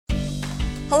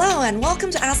Hello, and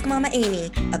welcome to Ask Mama Amy,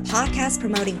 a podcast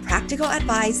promoting practical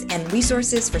advice and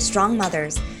resources for strong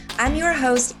mothers. I'm your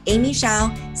host, Amy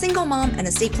Shao, single mom and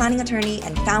estate planning attorney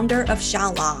and founder of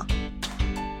Shao Law.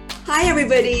 Hi,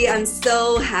 everybody. I'm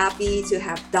so happy to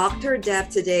have Dr. Deb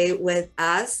today with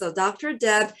us. So Dr.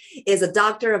 Deb is a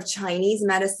doctor of Chinese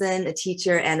medicine, a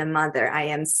teacher, and a mother. I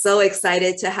am so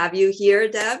excited to have you here,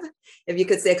 Deb. If you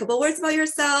could say a couple words about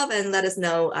yourself and let us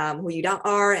know who you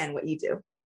are and what you do.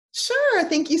 Sure.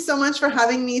 Thank you so much for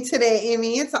having me today,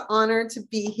 Amy. It's an honor to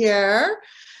be here.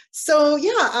 So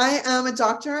I am a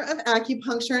doctor of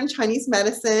acupuncture and Chinese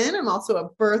medicine. I'm also a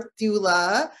birth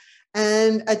doula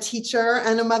and a teacher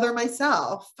and a mother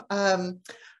myself.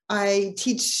 I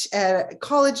teach at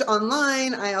college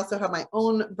online. I also have my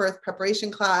own birth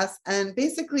preparation class. And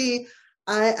basically,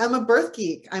 I am a birth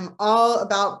geek. I'm all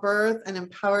about birth and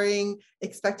empowering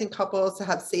expectant couples to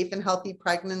have safe and healthy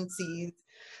pregnancies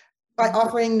by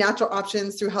offering natural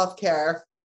options through healthcare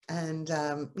and,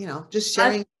 just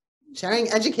sharing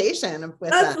education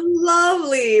with That's them.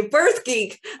 Lovely. Birth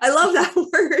geek. I love that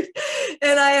word.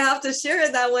 And I have to share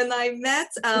that when I met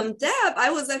Deb,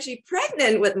 I was actually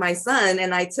pregnant with my son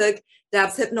and I took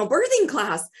Deb's hypnobirthing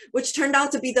class, which turned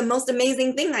out to be the most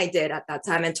amazing thing I did at that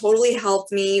time and totally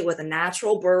helped me with a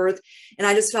natural birth. And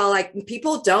I just felt like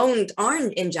people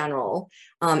aren't in general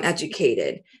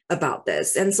educated about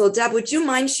this. And so Deb, would you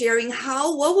mind sharing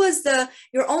what was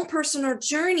your own personal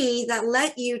journey that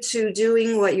led you to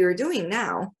doing what you're doing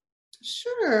now?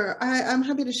 Sure. I'm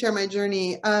happy to share my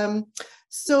journey.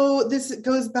 So this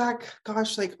goes back,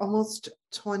 like almost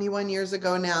 21 years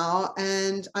ago now.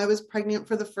 And I was pregnant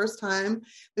for the first time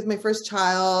with my first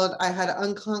child. I had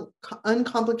an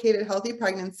uncomplicated, healthy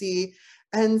pregnancy.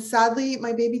 And sadly,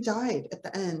 my baby died at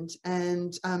the end.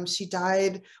 And she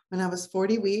died when I was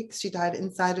 40 weeks. She died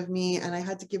inside of me and I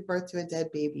had to give birth to a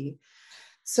dead baby.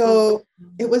 So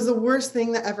it was the worst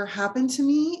thing that ever happened to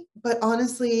me. But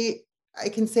honestly, I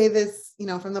can say this,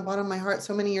 from the bottom of my heart,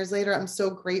 so many years later, I'm so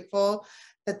grateful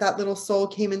that little soul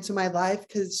came into my life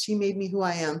because she made me who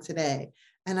I am today.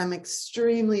 And I'm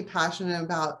extremely passionate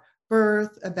about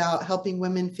birth, about helping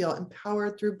women feel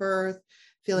empowered through birth,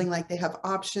 feeling like they have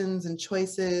options and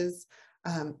choices.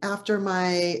 After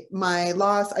my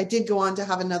loss, I did go on to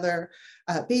have another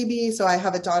baby. So I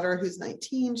have a daughter who's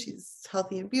 19. She's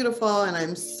healthy and beautiful. And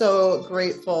I'm so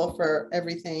grateful for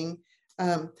everything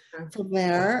from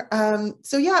there.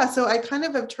 So I kind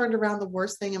of have turned around the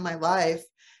worst thing in my life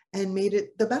and made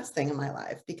it the best thing in my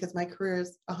life because my career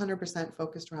is 100%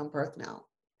 focused around birth now.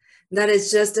 That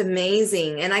is just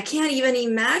amazing. And I can't even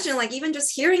imagine, even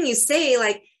just hearing you say,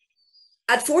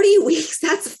 at 40 weeks,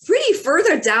 that's pretty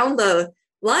further down the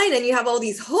line. And you have all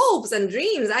these hopes and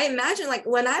dreams. I imagine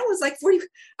when I was 40,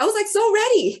 I was so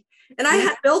ready. And I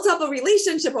had built up a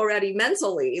relationship already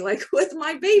mentally, with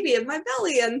my baby in my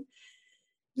belly. And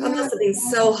that must have been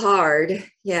so hard.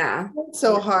 Yeah.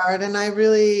 So hard. And I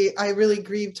really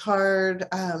grieved hard.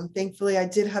 Thankfully, I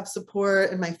did have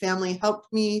support and my family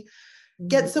helped me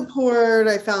get support.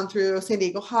 I found through San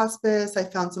Diego Hospice, I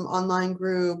found some online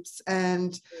groups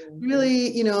and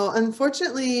really,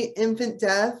 unfortunately, infant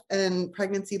death and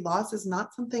pregnancy loss is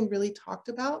not something really talked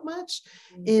about much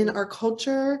in our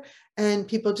culture. And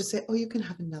people just say, oh, you can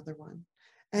have another one.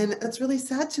 And that's really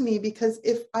sad to me because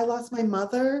if I lost my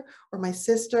mother or my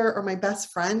sister or my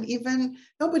best friend, even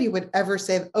nobody would ever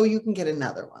say, oh, you can get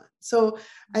another one. So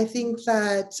I think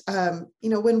that,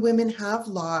 when women have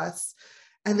loss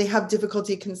and they have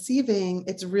difficulty conceiving,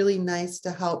 it's really nice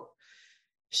to help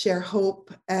share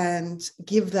hope and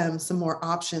give them some more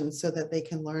options so that they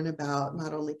can learn about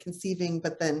not only conceiving,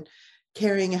 but then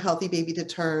carrying a healthy baby to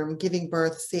term, giving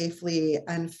birth safely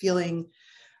and feeling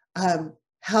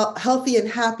healthy and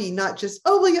happy, not just,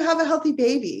 oh, well, you have a healthy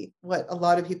baby, what a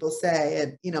lot of people say.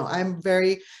 And, I'm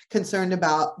very concerned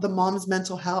about the mom's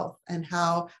mental health and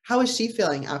how is she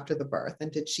feeling after the birth?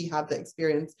 And did she have the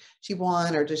experience she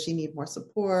wanted, or does she need more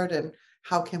support? And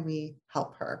how can we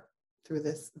help her through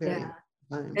this very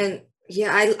time? And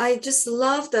I just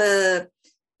love the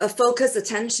focused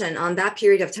attention on that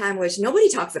period of time, which nobody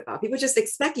talks about. People just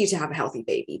expect you to have a healthy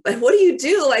baby, but what do you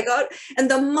do?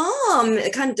 And the mom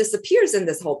kind of disappears in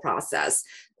this whole process.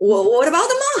 Well, what about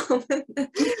the mom?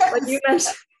 Like you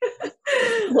mentioned,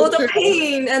 well, the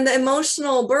pain and the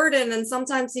emotional burden, and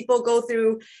sometimes people go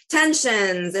through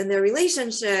tensions in their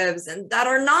relationships and that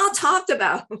are not talked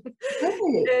about.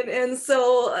 Right. And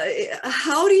so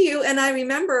how do you, and I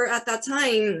remember at that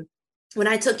time when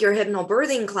I took your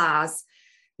hypnobirthing class,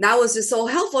 that was just so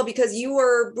helpful because you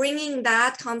were bringing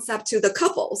that concept to the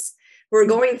couples who are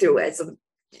going through it. So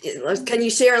can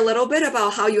you share a little bit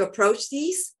about how you approach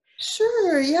these?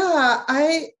 Sure. Yeah.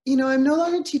 I'm no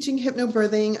longer teaching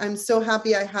hypnobirthing. I'm so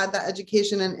happy I had that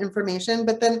education and information.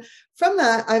 But then from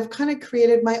that, I've kind of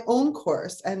created my own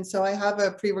course. And so I have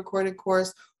a pre-recorded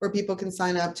course where people can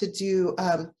sign up to do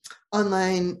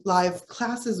online live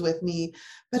classes with me.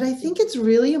 But I think it's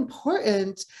really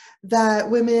important that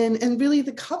women and really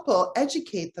the couple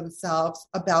educate themselves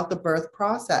about the birth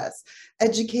process,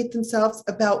 educate themselves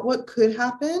about what could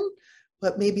happen,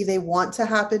 what maybe they want to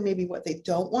happen, maybe what they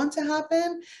don't want to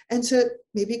happen, and to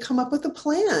maybe come up with a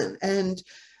plan. And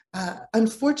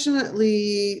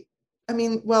unfortunately,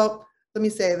 well, let me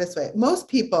say it this way. Most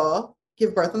people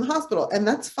give birth in the hospital, and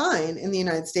that's fine in the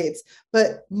United States,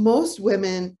 but most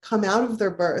women come out of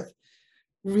their birth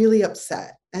really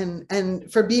upset.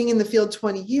 And for being in the field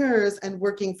 20 years and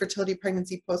working fertility,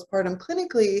 pregnancy, postpartum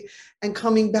clinically, and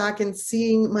coming back and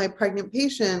seeing my pregnant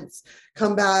patients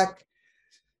come back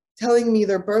telling me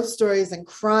their birth stories and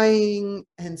crying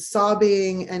and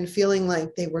sobbing and feeling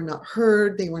like they were not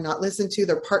heard, they were not listened to,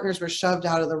 their partners were shoved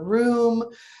out of the room,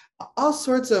 all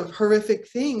sorts of horrific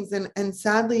things. And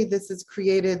sadly, this has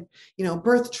created,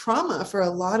 birth trauma for a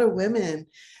lot of women.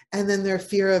 And then their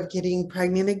fear of getting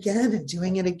pregnant again and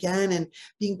doing it again and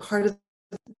being part of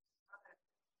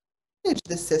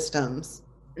the systems.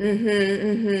 Mm-hmm,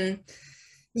 mm-hmm.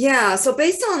 Yeah, so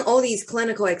based on all these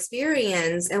clinical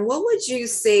experience, and what would you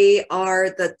say are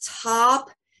the top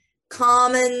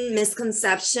common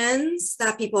misconceptions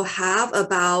that people have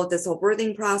about this whole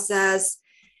birthing process,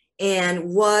 and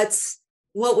what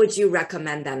would you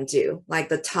recommend them do? Like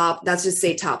the top, let's just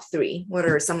say top three. What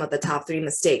are some of the top three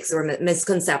mistakes or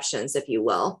misconceptions, if you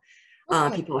will,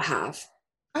 Okay. people have?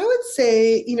 I would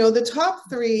say, the top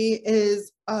three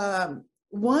is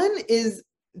one is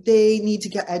they need to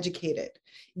get educated.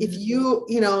 If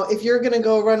if you're going to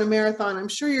go run a marathon, I'm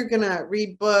sure you're going to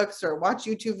read books or watch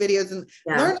YouTube videos and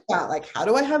learn about like, how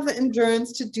do I have the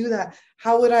endurance to do that?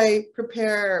 How would I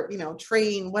prepare,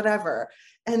 train, whatever.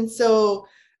 And so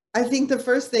I think the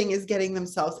first thing is getting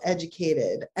themselves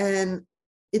educated. And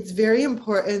it's very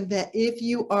important that if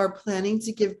you are planning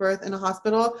to give birth in a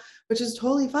hospital, which is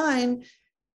totally fine,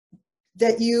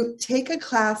 that you take a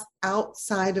class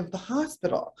outside of the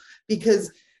hospital,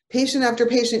 because patient after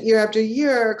patient, year after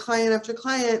year, client after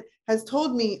client has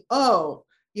told me, oh,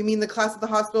 you mean the class at the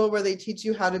hospital where they teach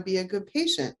you how to be a good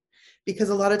patient? Because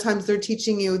a lot of times they're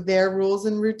teaching you their rules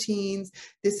and routines.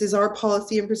 This is our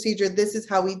policy and procedure. This is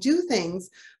how we do things.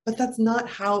 But that's not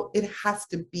how it has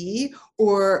to be,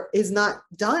 or is not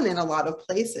done in a lot of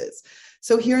places.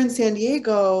 So here in San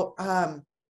Diego,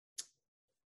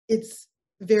 it's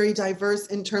very diverse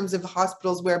in terms of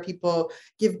hospitals where people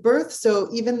give birth. So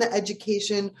even the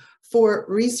education for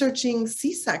researching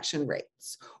C-section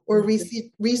rates or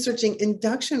researching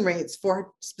induction rates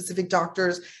for specific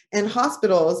doctors and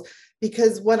hospitals,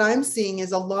 because what I'm seeing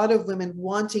is a lot of women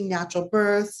wanting natural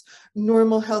births,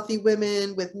 normal, healthy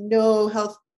women with no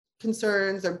health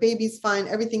concerns, their baby's fine,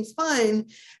 everything's fine,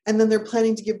 and then they're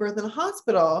planning to give birth in a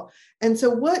hospital. And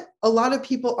so what a lot of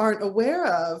people aren't aware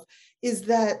of is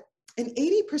that in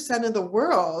 80% of the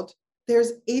world,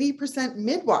 there's 80%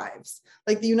 midwives.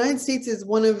 Like the United States is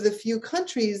one of the few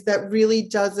countries that really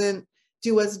doesn't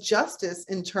do us justice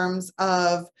in terms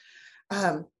of,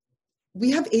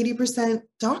 we have 80%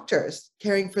 doctors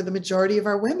caring for the majority of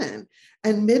our women,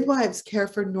 and midwives care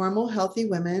for normal, healthy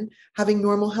women having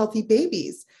normal, healthy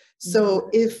babies. So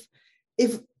if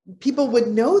people would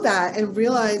know that and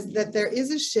realize that there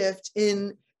is a shift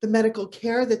in the medical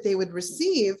care that they would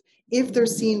receive if they're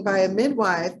seen by a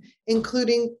midwife,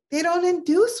 including they don't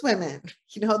induce women.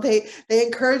 They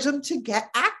encourage them to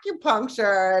get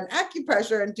acupuncture and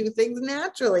acupressure and do things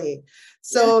naturally.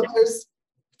 So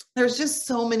there's just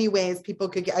so many ways people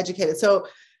could get educated. So,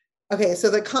 okay, so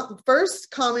the first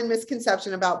common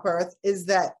misconception about birth is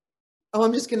that, oh,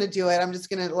 I'm just going to do it. I'm just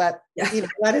going to let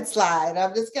it slide.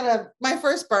 My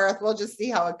first birth, we'll just see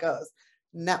how it goes.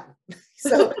 No.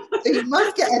 So you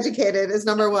must get educated is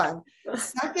number one.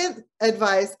 Second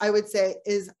advice I would say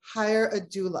is hire a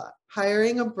doula.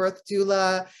 Hiring a birth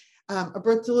doula. A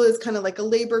birth doula is kind of like a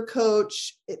labor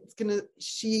coach.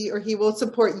 She or he will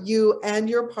support you and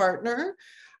your partner.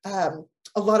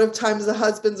 A lot of times the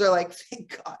husbands are like,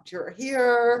 thank God you're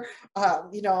here, or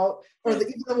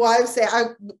even the wives say,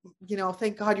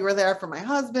 thank God you were there for my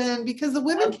husband, because the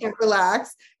women can't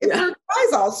relax if their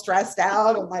guy's all stressed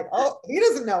out and like, oh, he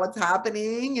doesn't know what's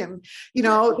happening. And,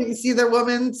 you see their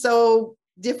woman so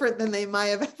different than they might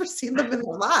have ever seen them in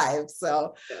their lives.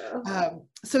 So a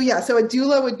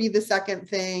doula would be the second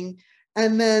thing.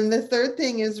 And then the third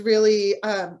thing is really,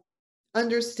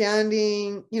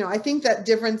 understanding, I think that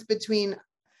difference between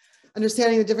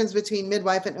understanding the difference between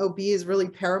midwife and OB is really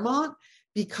paramount,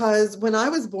 because when I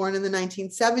was born in the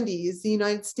 1970s, the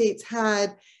United States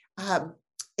had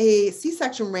a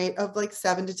C-section rate of like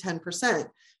 7 to 10%.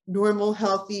 Normal,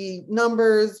 healthy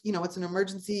numbers, you know, it's an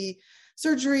emergency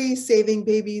surgery, saving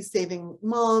babies, saving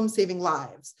moms, saving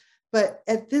lives. But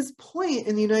at this point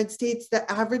in the United States,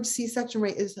 the average C-section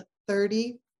rate is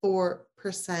 34%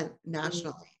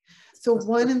 nationally. So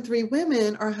 1 in 3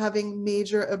 women are having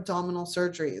major abdominal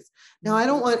surgeries. Now, I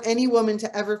don't want any woman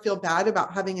to ever feel bad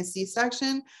about having a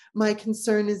C-section. My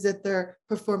concern is that they're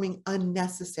performing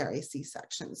unnecessary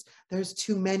C-sections. There's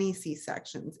too many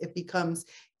C-sections. It becomes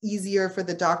easier for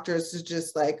the doctors to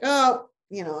just like, oh,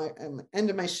 you know, I'm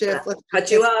end of my shift. Let's cut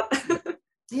you up.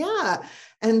 Yeah.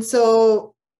 And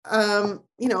so,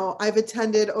 you know, I've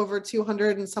attended over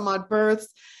 200 and some odd births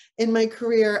in my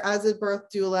career as a birth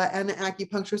doula and an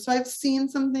acupuncturist. So I've seen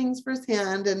some things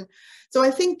firsthand. And so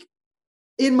I think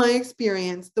in my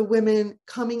experience, the women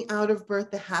coming out of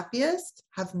birth the happiest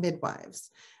have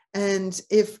midwives. And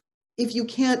if you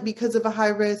can't because of a high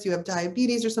risk, you have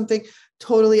diabetes or something,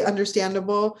 totally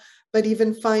understandable. But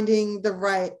even finding the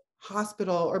right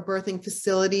hospital or birthing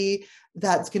facility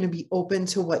that's going to be open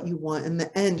to what you want in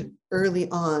the end early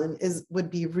on would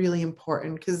be really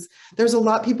important, because there's a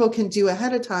lot people can do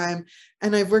ahead of time.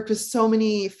 And I've worked with so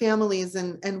many families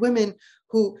and women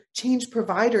who change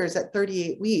providers at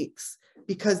 38 weeks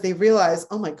because they realize,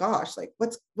 oh my gosh, like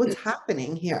what's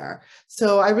happening here.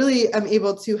 So I really am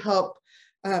able to help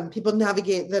people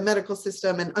navigate the medical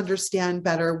system and understand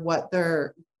better what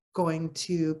they're going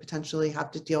to potentially have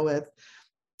to deal with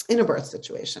in a birth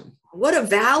situation. What a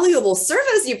valuable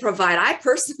service you provide. I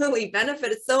personally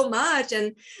benefited so much,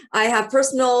 and I have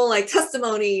personal like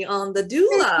testimony on the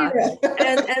doula.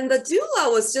 and the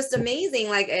doula was just amazing.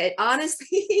 Like it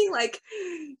honestly, like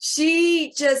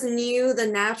she just knew the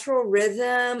natural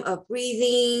rhythm of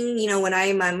breathing, you know, when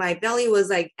my belly was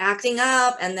like acting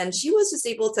up, and then she was just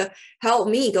able to help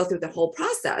me go through the whole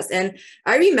process. And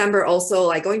I remember also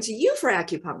like going to you for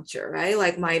acupuncture, right?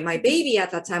 Like my baby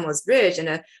at that time was Ridge in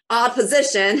an odd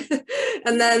position.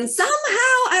 And then somehow,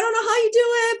 I don't know how you do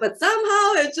it, but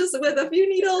somehow it's just with a few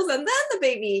needles, and then the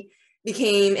baby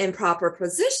became in proper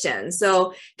position.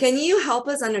 So can you help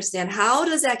us understand, how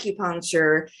does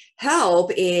acupuncture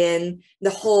help in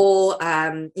the whole,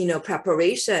 you know,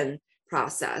 preparation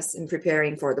process in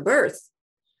preparing for the birth?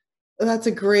 That's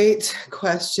a great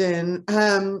question.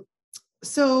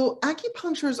 So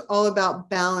acupuncture is all about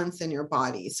balance in your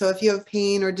body. So if you have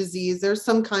pain or disease, there's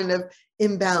some kind of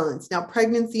imbalance. Now,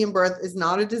 pregnancy and birth is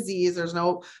not a disease. There's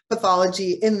no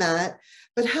pathology in that.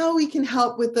 But how we can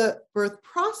help with the birth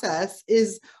process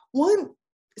is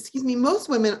most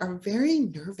women are very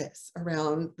nervous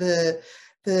around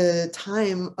the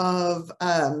time of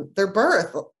their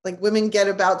birth. Like women get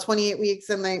about 28 weeks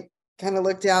and they kind of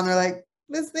look down, they're like,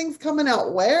 this thing's coming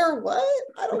out where? What?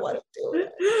 I don't want to do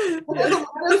it. There's a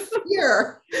lot of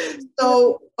fear.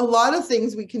 So a lot of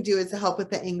things we can do is to help with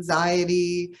the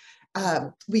anxiety.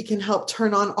 We can help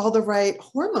turn on all the right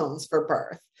hormones for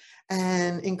birth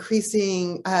and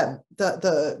increasing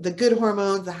the good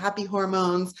hormones, the happy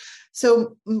hormones.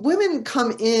 So women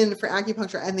come in for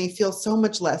acupuncture and they feel so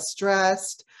much less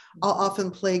stressed. I'll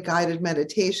often play guided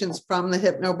meditations from the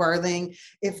hypnobirthing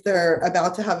if they're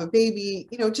about to have a baby,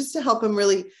 you know, just to help them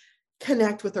really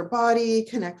connect with their body,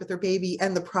 connect with their baby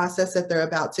and the process that they're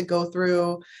about to go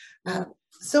through.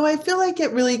 So I feel like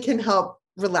it really can help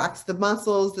relax the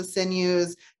muscles, the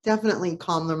sinews, definitely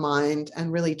calm their mind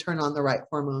and really turn on the right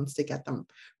hormones to get them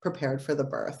prepared for the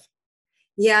birth.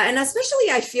 Yeah. And especially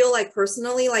I feel like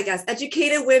personally, like as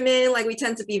educated women, like we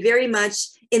tend to be very much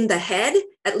in the head.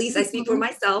 At least I speak for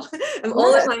myself. I'm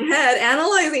all in my head,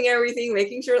 analyzing everything,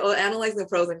 making sure, analyzing the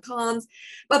pros and cons.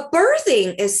 But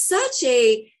birthing is such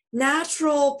a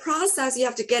natural process. You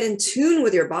have to get in tune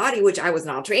with your body, which I was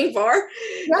not trained for.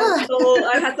 Yeah. So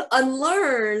I had to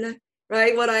unlearn,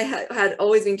 right, what I had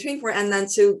always been trained for, and then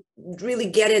to really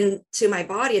get into my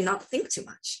body and not think too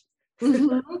much.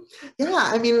 Mm-hmm. Yeah,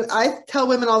 I mean, I tell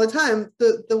women all the time,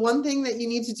 the one thing that you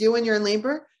need to do when you're in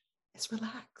labor is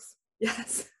relax.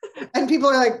 Yes. And people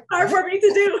are like, hard for me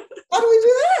to do. How do we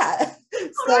do that?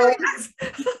 So,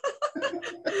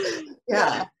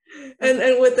 yeah.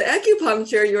 And with the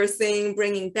acupuncture, you're saying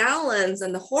bringing balance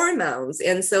and the hormones.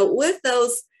 And so with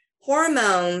those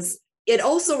hormones, it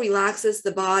also relaxes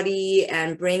the body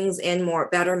and brings in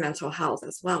better mental health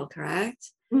as well, correct?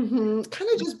 Mm-hmm.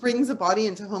 Kind of just brings the body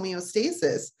into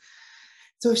homeostasis.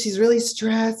 So if she's really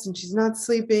stressed and she's not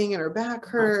sleeping and her back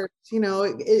hurts, you know,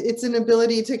 it's an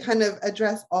ability to kind of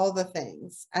address all the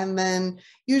things. And then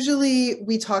usually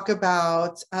we talk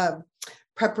about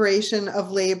preparation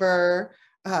of labor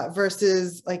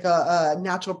versus like a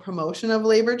natural promotion of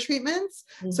labor treatments.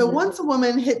 Mm-hmm. So once a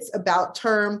woman hits about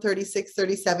term 36,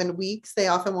 37 weeks, they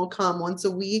often will come once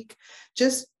a week,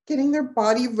 just getting their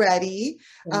body ready.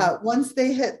 Once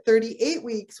they hit 38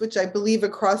 weeks, which I believe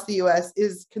across the US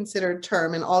is considered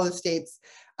term in all the states,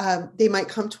 they might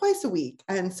come twice a week.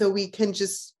 And so we can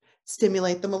just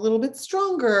stimulate them a little bit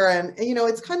stronger. And, you know,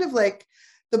 it's kind of like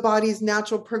the body's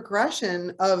natural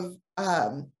progression of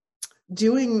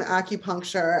doing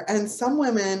acupuncture. And some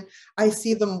women, I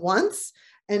see them once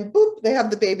and boop, they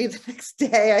have the baby the next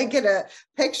day. I get a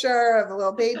picture of a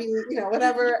little baby, you know,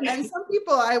 whatever. And some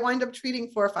people I wind up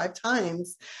treating 4 or 5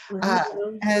 times.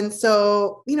 And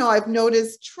so, you know, I've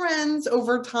noticed trends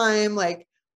over time, like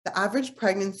the average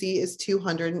pregnancy is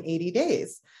 280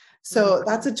 days. So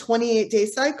that's a 28-day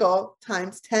cycle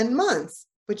times 10 months,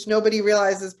 which nobody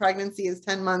realizes pregnancy is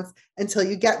 10 months until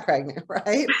you get pregnant,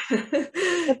 right?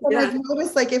 But I've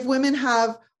noticed, like, if women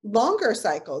have longer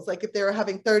cycles, like if they were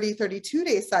having 30,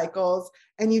 32-day cycles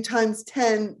and you times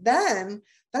 10, then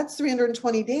that's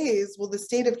 320 days. Well, the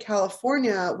state of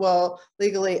California will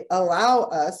legally allow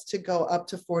us to go up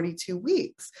to 42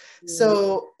 weeks.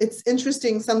 So it's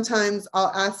interesting. Sometimes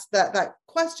I'll ask that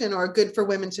question, or good for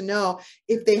women to know,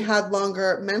 if they had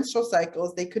longer menstrual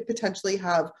cycles, they could potentially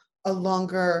have a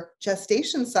longer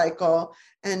gestation cycle.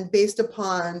 And based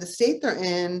upon the state they're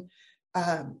in,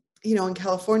 you know, in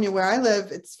California where I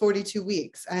live, it's 42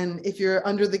 weeks. And if you're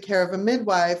under the care of a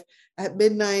midwife, at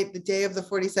midnight, the day of the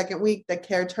 42nd week, the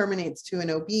care terminates to an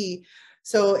OB.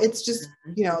 So it's just,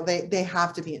 you know, they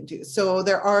have to be induced. So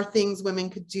there are things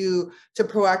women could do to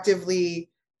proactively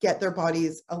get their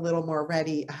bodies a little more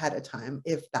ready ahead of time,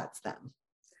 if that's them.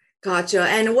 Gotcha.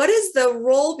 And what is the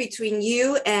role between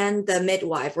you and the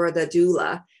midwife or the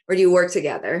doula? Or do you work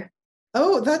together?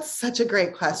 Oh, that's such a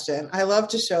great question. I love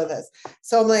to show this.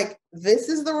 So I'm like, this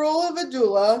is the role of a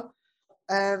doula,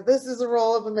 and this is the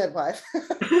role of a midwife.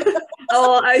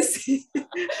 Oh, I see.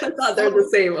 I thought they're the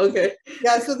same. Okay.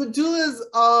 Yeah. So the doula is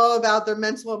all about their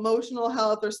mental, emotional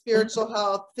health, or spiritual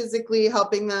health, physically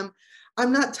helping them.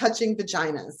 I'm not touching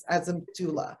vaginas as a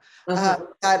doula.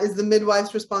 That is the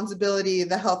midwife's responsibility.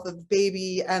 The health of the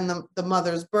baby and the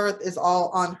mother's birth is all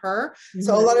on her.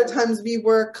 So a lot of times we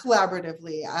work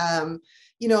collaboratively.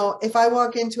 You know, if I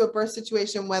walk into a birth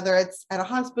situation, whether it's at a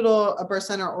hospital, a birth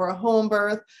center, or a home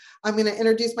birth, I'm going to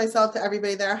introduce myself to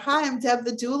everybody there. Hi, I'm Deb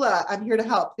the doula. I'm here to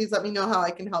help. Please let me know how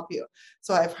I can help you.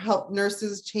 So I've helped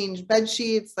nurses change bed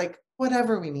sheets, like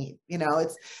whatever we need. You know,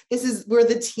 we're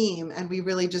the team, and we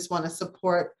really just want to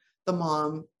support the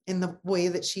mom in the way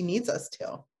that she needs us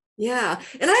to. Yeah.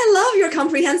 And I love your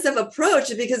comprehensive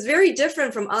approach, because very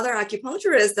different from other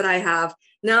acupuncturists that I have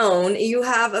known. You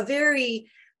have a very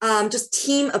just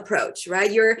team approach,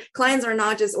 right? Your clients are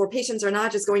not just, or patients are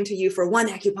not just going to you for one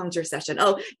acupuncture session.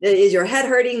 Oh, is your head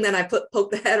hurting? Then I poke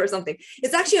the head or something.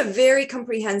 It's actually a very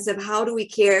comprehensive, how do we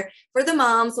care for the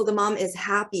mom so the mom is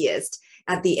happiest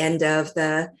at the end of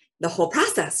the whole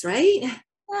process, right?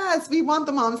 Yes, we want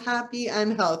the moms happy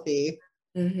and healthy.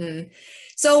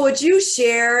 So would you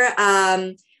share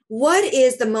what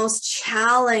is the most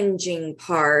challenging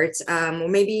part, or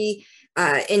maybe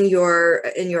in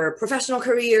your professional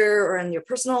career or in your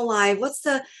personal life? What's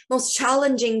the most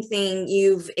challenging thing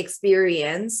you've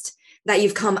experienced that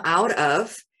you've come out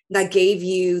of that gave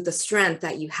you the strength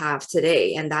that you have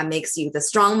today, and that makes you the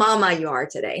strong mama you are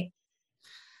today?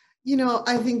 You know,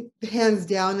 I think hands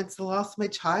down, it's the loss of my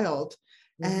child.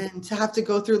 And to have to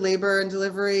go through labor and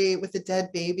delivery with a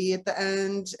dead baby at the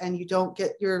end, and you don't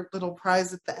get your little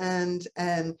prize at the end.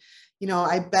 And, you know,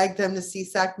 I begged them to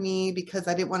C-sec me because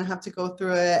I didn't want to have to go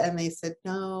through it. And they said,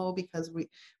 no, because we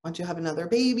want you to have another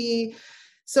baby.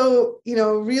 So, you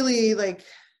know, really, like,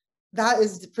 that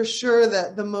is for sure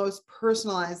the most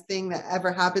personalized thing that ever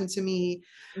happened to me.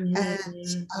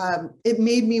 And it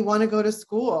made me want to go to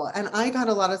school. And I got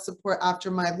a lot of support after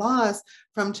my loss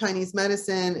from Chinese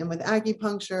medicine and with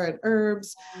acupuncture and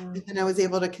herbs. And then I was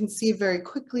able to conceive very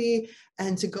quickly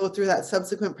and to go through that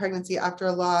subsequent pregnancy after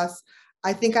a loss.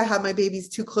 I think I had my babies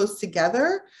too close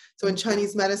together. So in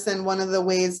Chinese medicine, one of the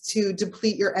ways to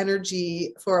deplete your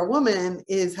energy for a woman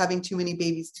is having too many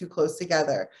babies too close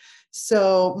together.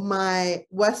 So my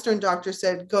Western doctor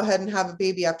said, go ahead and have a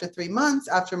baby after 3 months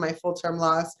after my full-term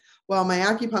loss. While my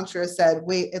acupuncturist said,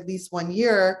 wait at least 1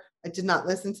 year. I did not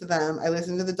listen to them. I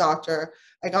listened to the doctor.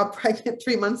 I got pregnant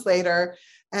 3 months later,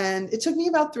 and it took me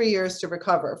about 3 years to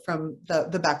recover from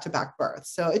the back-to-back birth.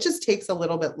 So it just takes a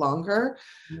little bit longer.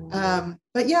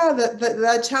 But yeah,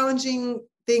 the challenging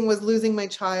thing was losing my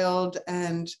child.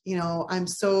 And, you know, I'm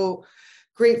so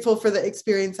grateful for the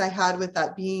experience I had with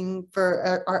that being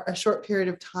for a short period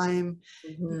of time,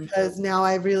 because now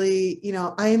I really,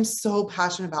 I am so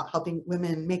passionate about helping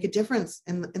women make a difference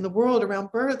in the world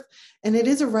around birth. And it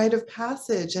is a rite of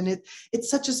passage, and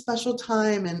it's such a special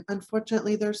time. And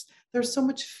unfortunately, there's so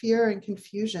much fear and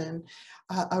confusion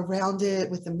around it,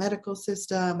 with the medical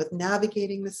system, with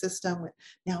navigating the system,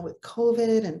 now with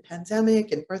COVID and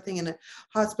pandemic and birthing in a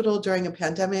hospital during a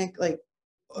pandemic. Like,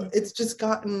 it's just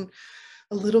gotten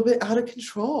a little bit out of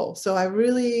control. So I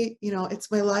really, it's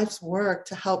my life's work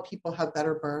to help people have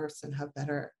better births and have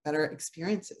better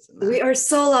experiences. We are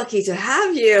so lucky to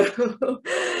have you.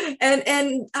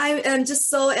 and I am just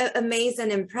so amazed and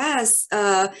impressed.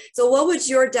 So what would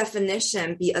your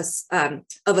definition be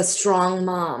of a strong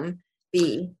mom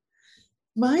be?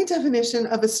 My definition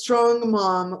of a strong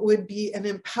mom would be an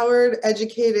empowered,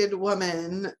 educated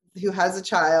woman who has a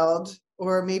child,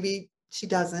 or maybe she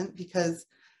doesn't, because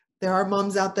there are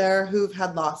moms out there who've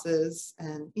had losses,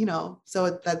 and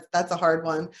so that's a hard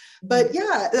one. But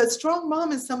yeah, a strong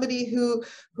mom is somebody who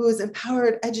is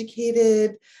empowered,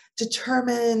 educated,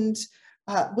 determined,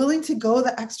 willing to go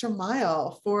the extra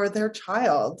mile for their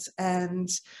child, and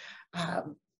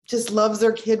just loves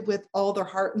their kid with all their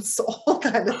heart and soul,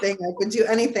 kind of thing. Like, would do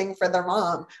anything for their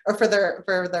mom or for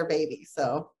their baby.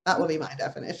 So that will be my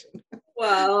definition.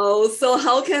 Wow. So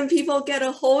how can people get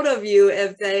a hold of you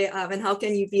if they, and how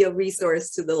can you be a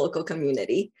resource to the local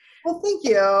community? Well, thank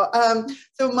you.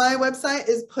 So my website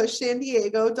is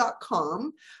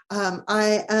pushsandiego.com.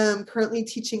 I am currently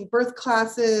teaching birth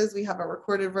classes. We have a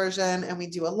recorded version and we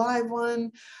do a live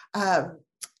one.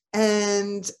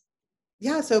 And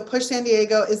yeah, so Push San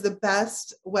Diego is the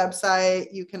best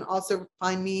website. You can also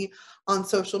find me on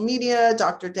social media,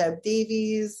 Dr. Deb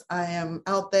Davies. I am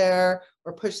out there,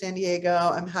 or Push San Diego.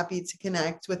 I'm happy to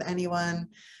connect with anyone.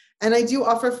 And I do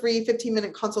offer free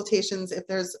 15-minute consultations if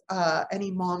there's any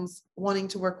moms wanting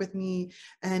to work with me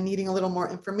and needing a little more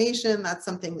information. That's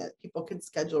something that people can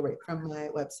schedule right from my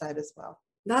website as well.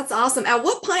 That's awesome. At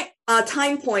what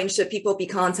time point should people be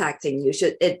contacting you?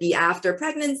 Should it be after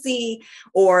pregnancy,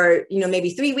 or maybe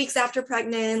 3 weeks after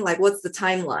pregnant? Like, what's the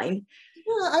timeline?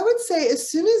 Yeah, I would say as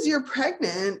soon as you're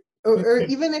pregnant, or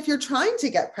even if you're trying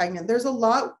to get pregnant, there's a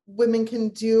lot women can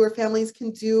do, or families can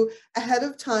do ahead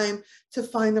of time to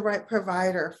find the right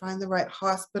provider, find the right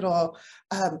hospital,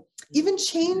 even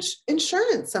change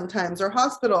insurance sometimes, or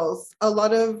hospitals. A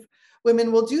lot of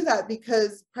women will do that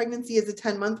because pregnancy is a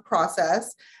 10-month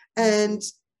process. And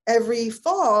every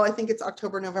fall, I think it's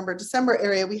October, November, December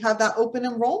area, we have that open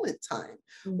enrollment time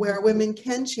where women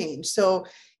can change. So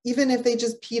even if they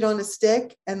just peed on a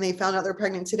stick and they found out they're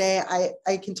pregnant today,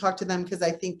 I can talk to them, because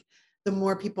I think the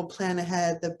more people plan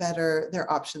ahead, the better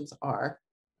their options are.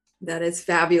 That is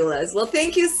fabulous. Well,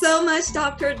 thank you so much,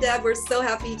 Dr. Deb. We're so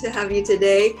happy to have you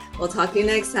today. We'll talk to you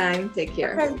next time. Take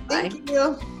care. Okay, bye. Thank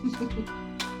you.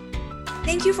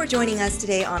 Thank you for joining us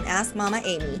today on Ask Mama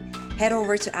Amy. Head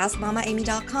over to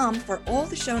askmamaamy.com for all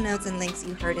the show notes and links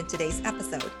you heard in today's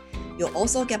episode. You'll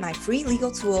also get my free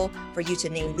legal tool for you to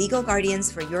name legal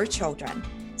guardians for your children,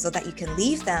 so that you can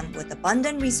leave them with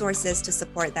abundant resources to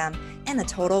support them and a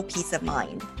total peace of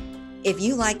mind. If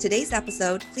you liked today's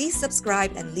episode, please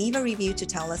subscribe and leave a review to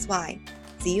tell us why.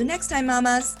 See you next time,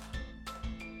 mamas!